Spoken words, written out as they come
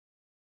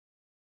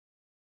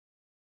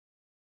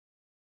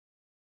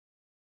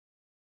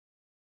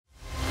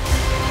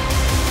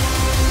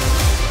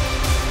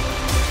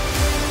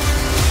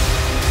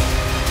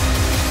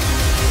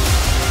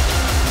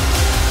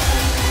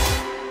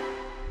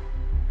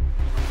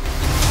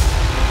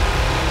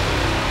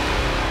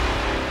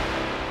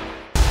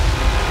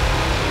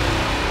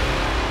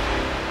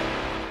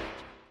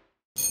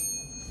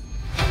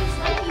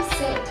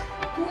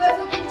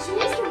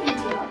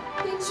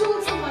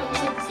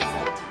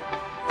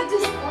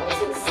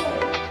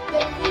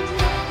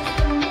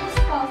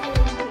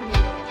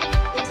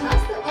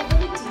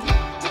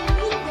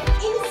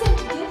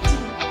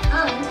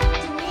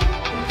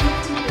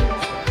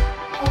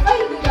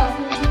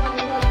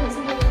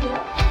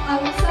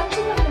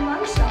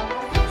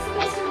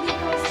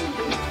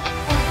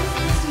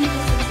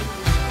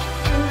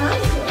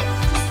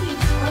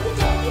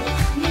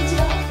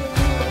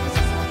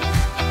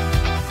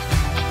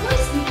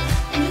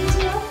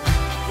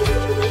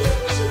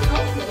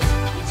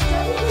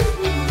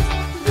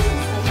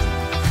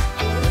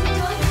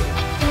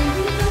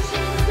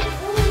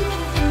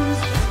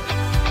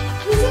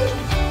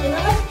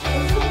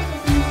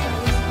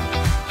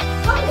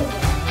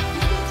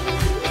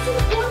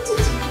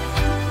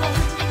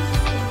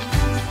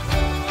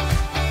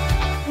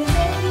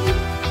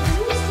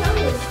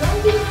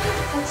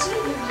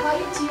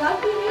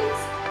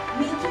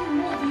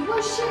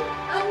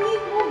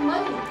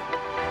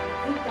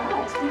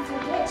they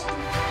forget to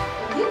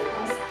give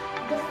us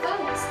the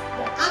facts,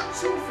 the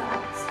actual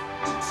facts,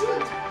 the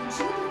truth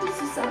of the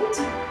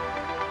society.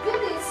 With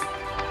this,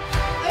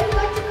 I would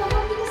like to come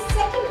up with a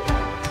second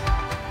point.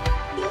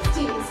 These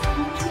days,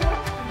 media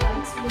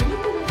writes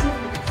manipulative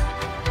news.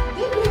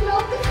 They bring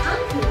out the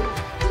angle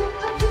to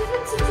a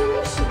different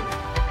situation.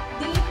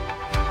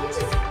 Which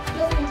is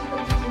definitely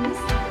completely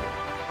misleading.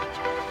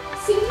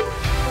 See,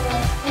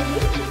 a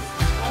rapist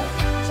or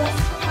just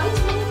a fight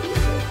among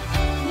people.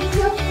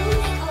 Media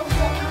pulls out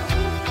the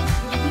angle of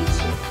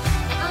religion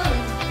and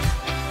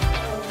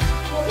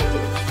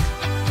politics.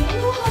 They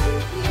know how to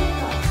play the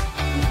cards.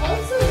 They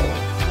also know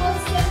how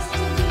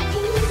sensitive the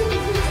Indian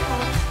citizens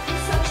are to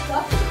such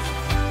topics.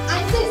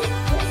 And this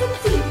will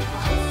succeed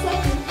by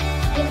setting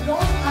the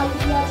wrong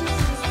ideologies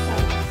to the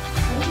society.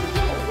 And you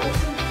know what is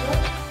the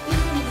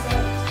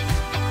result.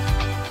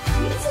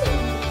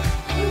 Recently,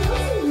 there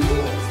was a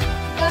news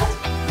that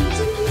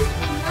BJP's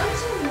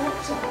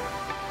Mimansha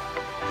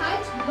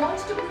had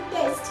launched a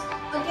protest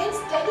against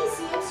Delhi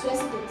CM's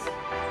residence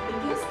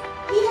because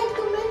he had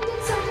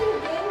commented something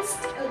against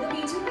the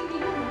BJP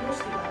leader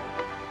Mimansha.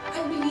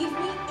 And believe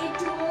me, it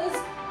was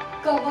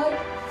covered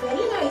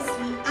very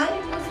nicely and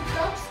it was a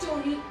top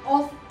story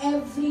of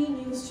every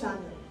news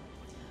channel.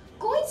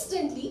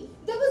 Coincidentally,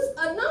 there was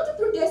another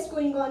protest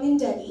going on in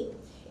Delhi.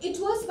 It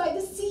was by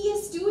the CA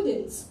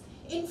students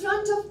in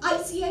front of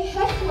ICI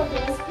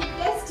headquarters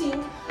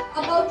protesting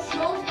about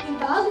wrong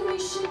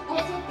evaluation of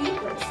their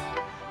papers.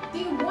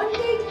 They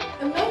wanted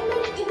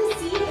amendment in the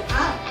CA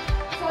Act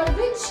for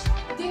which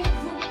they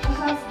would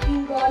have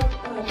been got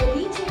the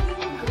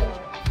rechecking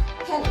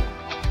help.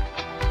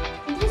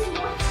 It was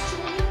not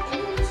shown in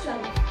any news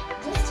channel.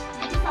 Just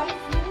 25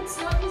 minutes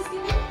not was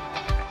given.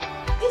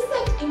 Is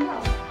that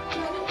enough?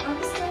 Can you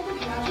understand the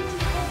gravity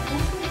of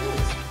both the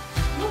news?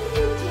 What do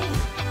you think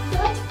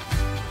that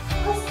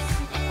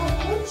a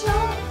mocha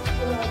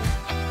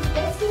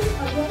protesting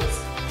against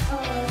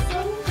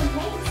some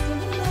comments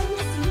given by the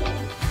CM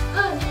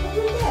and a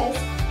protest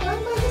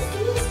done by the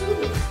CA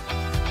students?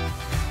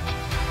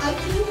 I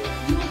think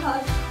you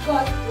have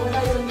got what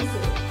I want to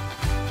say.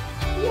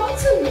 We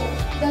also know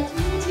that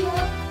media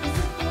is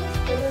the fourth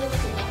pillar of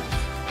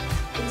democracy.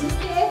 It is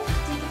there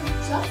to give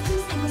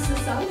justice to the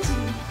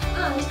society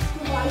and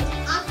provide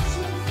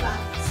actual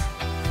facts.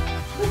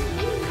 But do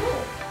you know,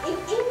 in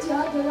India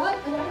there are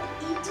around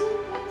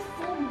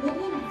 18.4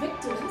 million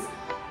victims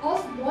of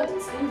modern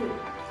slavery,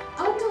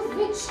 out of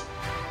which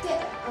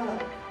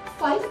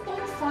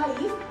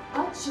 5.5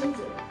 are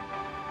children.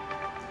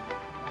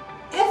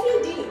 Every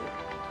day,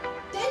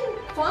 10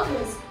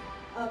 farmers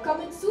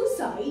commit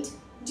suicide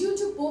due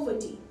to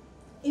poverty.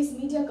 Is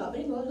media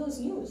covering all those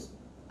news?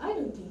 I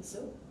don't think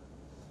so.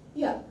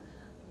 Yeah.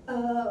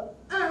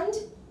 And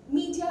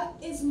media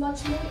is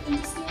much more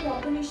interesting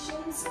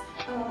operations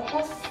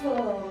of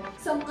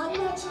some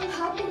unnatural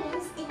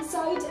happenings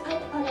inside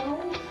and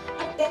around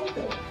a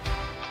temple.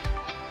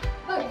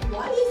 But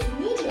why is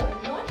media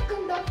not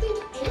conducting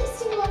any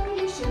sting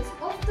operations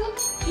of the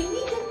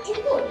illegal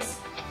imports?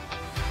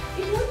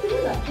 It won't do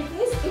that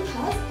because it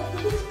has a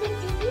political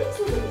influence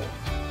over it.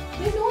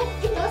 They know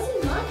it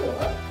doesn't matter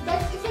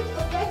that if it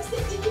affects the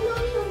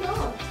economy or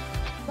not,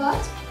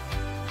 but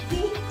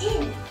they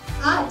aim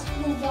at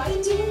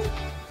providing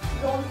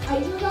wrong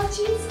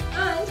ideologies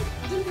and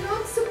do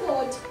not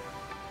support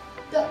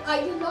the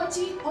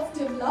ideology of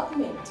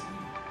development.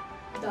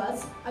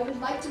 Thus, I would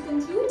like to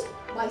conclude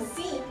by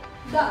saying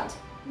that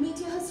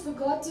media has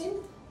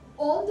forgotten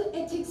all the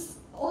ethics,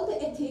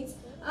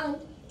 and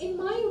in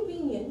my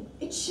opinion,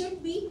 it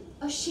should be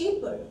a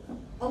shaper,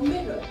 a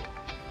mirror,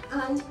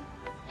 and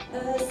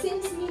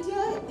since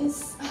media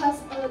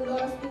has a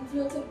lot of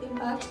influence and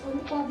impact on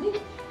the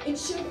public, it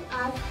should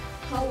act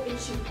how it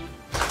should be.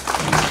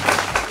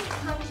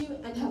 Thank you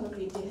and have a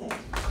great day ahead.